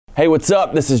Hey, what's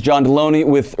up? This is John Delony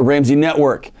with Ramsey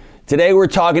Network. Today we're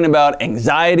talking about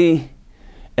anxiety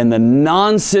and the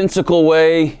nonsensical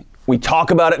way we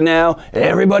talk about it now.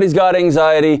 Everybody's got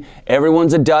anxiety.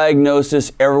 Everyone's a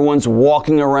diagnosis. Everyone's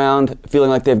walking around feeling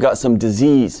like they've got some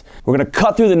disease. We're going to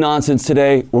cut through the nonsense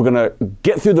today. We're going to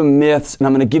get through the myths, and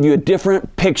I'm going to give you a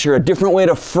different picture, a different way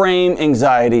to frame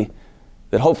anxiety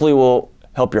that hopefully will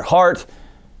help your heart,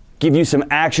 give you some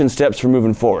action steps for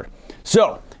moving forward.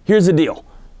 So, here's the deal.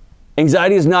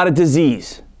 Anxiety is not a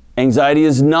disease. Anxiety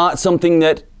is not something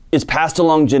that is passed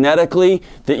along genetically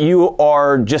that you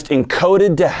are just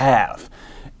encoded to have.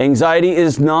 Anxiety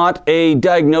is not a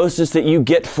diagnosis that you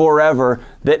get forever,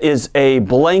 that is a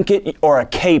blanket or a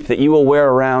cape that you will wear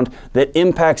around that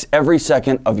impacts every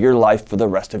second of your life for the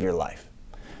rest of your life.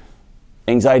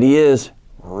 Anxiety is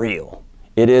real.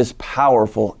 It is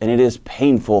powerful and it is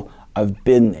painful. I've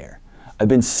been there. I've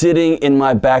been sitting in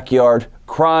my backyard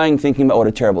crying, thinking about what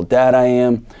a terrible dad I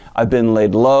am. I've been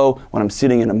laid low when I'm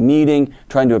sitting in a meeting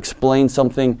trying to explain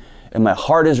something, and my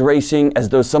heart is racing as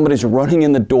though somebody's running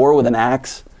in the door with an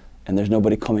axe, and there's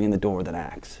nobody coming in the door with an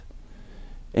axe.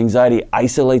 Anxiety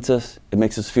isolates us. It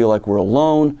makes us feel like we're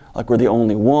alone, like we're the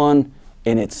only one,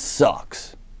 and it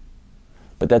sucks.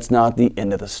 But that's not the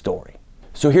end of the story.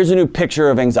 So here's a new picture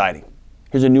of anxiety.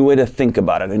 Here's a new way to think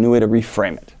about it, a new way to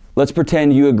reframe it. Let's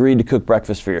pretend you agreed to cook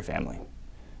breakfast for your family.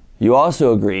 You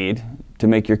also agreed to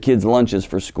make your kids' lunches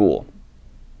for school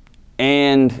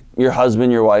and your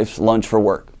husband, your wife's lunch for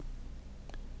work.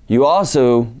 You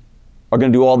also are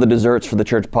going to do all the desserts for the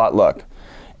church potluck.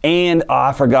 And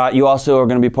I forgot, you also are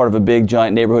going to be part of a big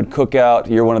giant neighborhood cookout.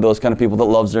 You're one of those kind of people that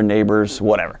loves their neighbors,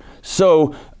 whatever.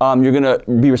 So you're going to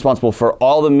be responsible for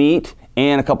all the meat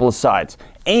and a couple of sides.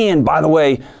 And by the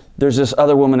way, there's this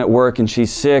other woman at work and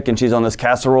she's sick and she's on this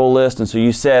casserole list, and so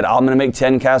you said, I'm gonna make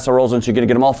 10 casseroles and she's gonna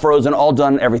get them all frozen, all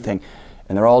done, everything.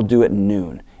 And they're all due at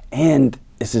noon. And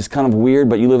this is kind of weird,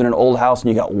 but you live in an old house and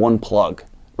you got one plug,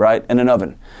 right? And an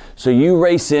oven. So you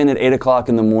race in at 8 o'clock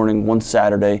in the morning one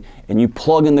Saturday and you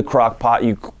plug in the crock pot,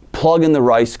 you plug in the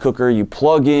rice cooker, you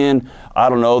plug in, I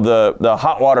don't know, the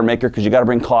hot water maker because you got to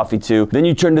bring coffee too. Then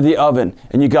you turn to the oven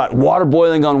and you got water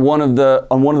boiling on one of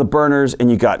the burners,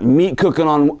 and you got meat cooking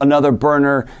on another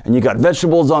burner, and you got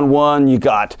vegetables on one, you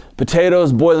got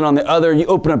potatoes boiling on the other. You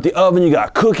open up the oven, you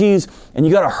got cookies, and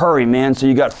you got to hurry, man. So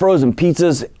you got frozen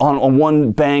pizzas on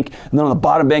one bank, and then on the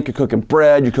bottom bank you're cooking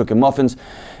bread, you're cooking muffins,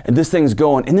 and this thing's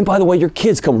going. And then by the way, your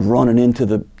kids come running into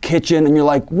the kitchen and you're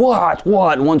like, what?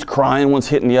 And one's crying, one's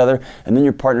hitting the other, and then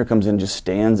your partner comes in and just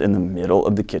stands in the middle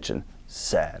of the kitchen,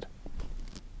 sad.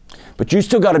 But you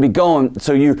still got to be going,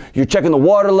 so you're checking the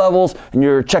water levels, and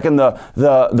you're checking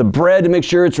the bread to make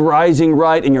sure it's rising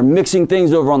right, and you're mixing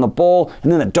things over on the bowl,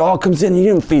 and then the dog comes in and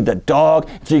you didn't feed the dog,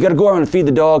 so you got to go around and feed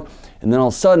the dog. And then all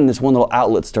of a sudden, this one little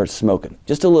outlet starts smoking.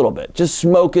 Just a little bit. Just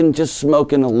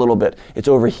smoking a little bit. It's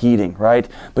overheating, right?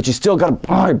 But you still got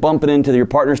to bump it into your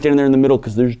partner standing there in the middle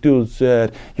because they're still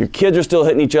sad. Your kids are still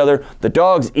hitting each other. The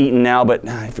dog's eating now, but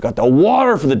I forgot the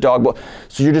water for the dog.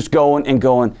 So you're just going,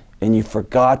 and you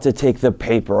forgot to take the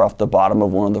paper off the bottom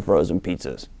of one of the frozen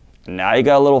pizzas. Now you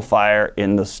got a little fire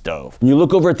in the stove. You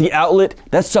look over at the outlet,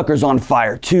 that sucker's on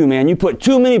fire too, man. You put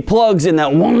too many plugs in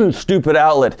that one stupid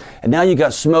outlet, and now you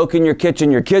got smoke in your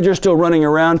kitchen. Your kids are still running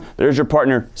around. There's your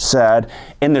partner, sad,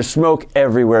 and there's smoke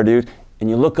everywhere, dude. And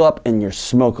you look up and your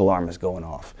smoke alarm is going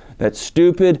off. That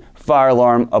stupid fire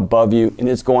alarm above you, and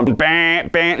it's going bang,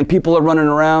 bang, and people are running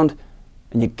around,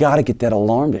 and you gotta get that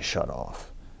alarm to shut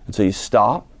off. And so you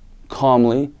stop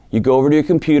calmly, you go over to your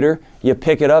computer, you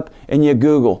pick it up, and you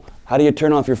Google, how do you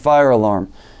turn off your fire alarm?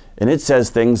 And it says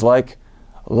things like,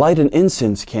 light an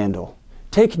incense candle,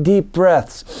 take deep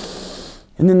breaths,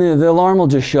 and then the alarm will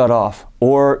just shut off.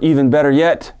 Or even better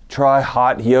yet, try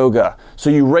hot yoga.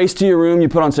 So you race to your room, you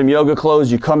put on some yoga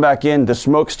clothes, you come back in, the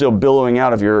smoke's still billowing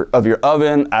out of your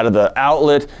oven, out of the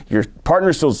outlet, your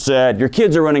partner's still sad, your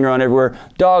kids are running around everywhere,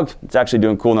 dog, it's actually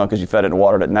doing cool now because you fed it and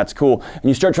watered it, and that's cool. And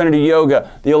you start trying to do yoga,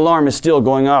 the alarm is still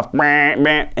going off,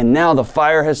 and now the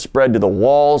fire has spread to the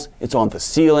walls, it's on the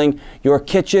ceiling, your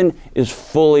kitchen is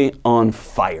fully on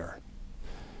fire.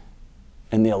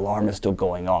 And the alarm is still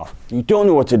going off. You don't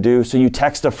know what to do, so you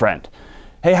text a friend.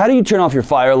 Hey, how do you turn off your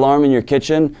fire alarm in your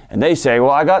kitchen? And they say,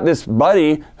 well, I got this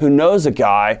buddy who knows a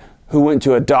guy who went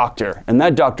to a doctor, and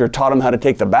that doctor taught him how to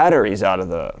take the batteries out of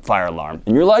the fire alarm.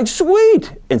 And you're like,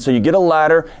 sweet! And so you get a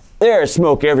ladder. There's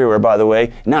smoke everywhere, by the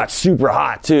way. Now it's super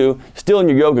hot, too. Still in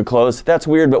your yoga clothes. That's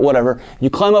weird, but whatever. You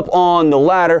climb up on the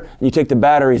ladder, and you take the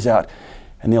batteries out.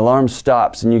 And the alarm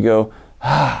stops, and you go,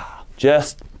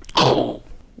 just,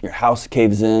 your house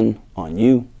caves in on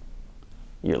you,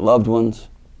 your loved ones,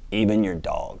 even your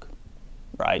dog,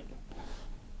 right?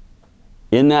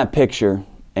 In that picture,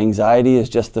 anxiety is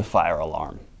just the fire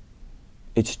alarm.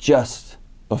 It's just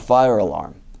a fire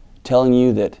alarm telling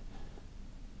you that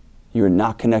you are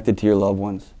not connected to your loved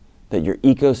ones, that your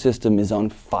ecosystem is on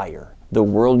fire. The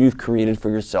world you've created for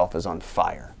yourself is on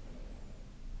fire.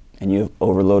 And you've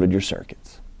overloaded your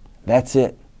circuits. That's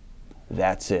it.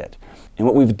 That's it. And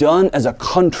what we've done as a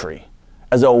country,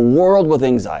 as a world with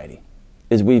anxiety,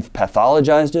 is we've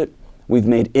pathologized it, we've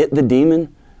made it the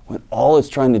demon, when all it's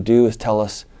trying to do is tell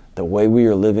us the way we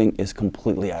are living is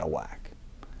completely out of whack.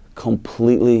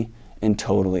 Completely and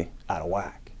totally out of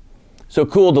whack. So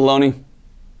cool, Delony.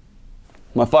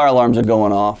 My fire alarms are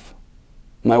going off.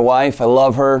 My wife, I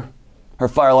love her. Her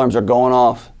fire alarms are going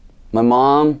off. My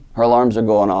mom, her alarms are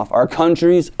going off. Our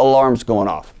country's alarms going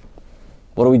off.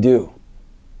 What do?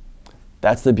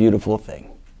 That's the beautiful thing.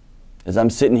 As I'm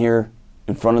sitting here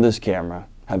in front of this camera,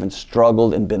 having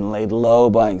struggled and been laid low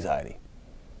by anxiety.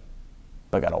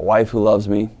 But I got a wife who loves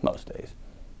me most days,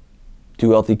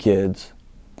 2 healthy kids,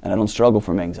 and I don't struggle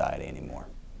from anxiety anymore.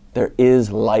 There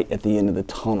is light at the end of the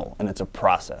tunnel, and it's a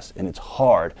process, and it's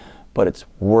hard, but it's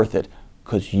worth it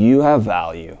because you have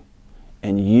value,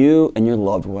 and you and your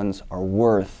loved ones are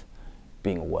worth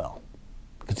being well.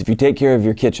 Because if you take care of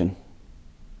your kitchen,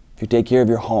 if you take care of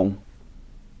your home,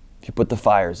 if you put the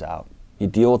fires out, you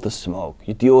deal with the smoke,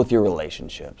 you deal with your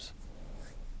relationships,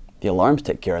 the alarms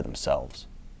take care of themselves.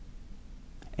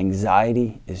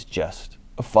 Anxiety is just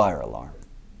a fire alarm.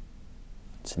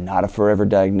 It's not a forever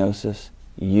diagnosis.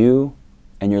 You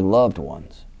and your loved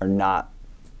ones are not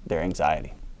their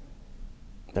anxiety.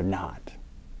 They're not.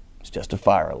 It's just a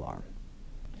fire alarm.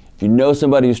 If you know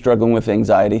somebody who's struggling with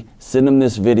anxiety, send them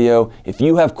this video. If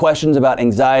you have questions about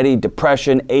anxiety,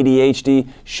 depression, ADHD,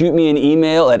 shoot me an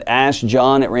email at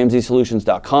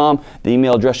askjohn@ramseysolutions.com. The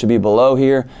email address should be below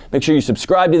here. Make sure you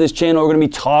subscribe to this channel. We're going to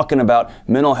be talking about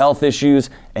mental health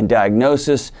issues and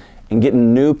diagnosis and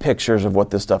getting new pictures of what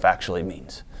this stuff actually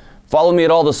means. Follow me at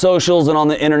all the socials and on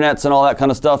the internets and all that kind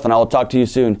of stuff, and I will talk to you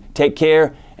soon. Take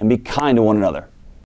care and be kind to one another.